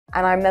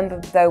And I remember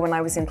though when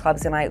I was in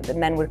clubs and the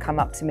men would come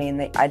up to me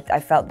and I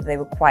felt that they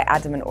were quite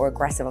adamant or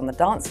aggressive on the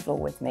dance floor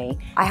with me,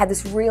 I had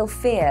this real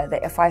fear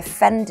that if I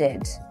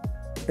offended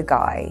the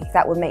guy,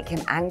 that would make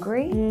him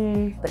angry.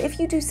 But if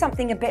you do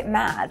something a bit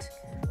mad,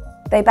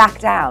 they back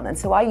down. And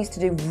so I used to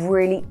do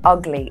really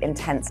ugly,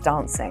 intense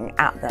dancing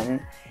at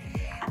them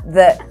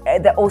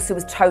that also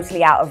was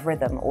totally out of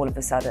rhythm all of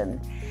a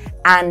sudden,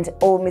 and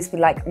almost be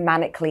like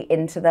manically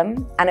into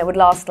them, and it would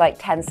last like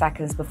 10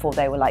 seconds before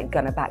they were like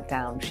gonna back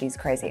down. She's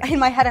crazy. In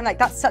my head I'm like,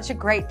 that's such a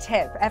great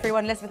tip,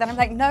 everyone listen. But then I'm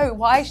like, no,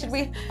 why should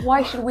we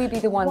be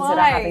the ones that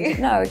are having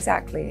to, no,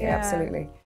 exactly, yeah. Absolutely.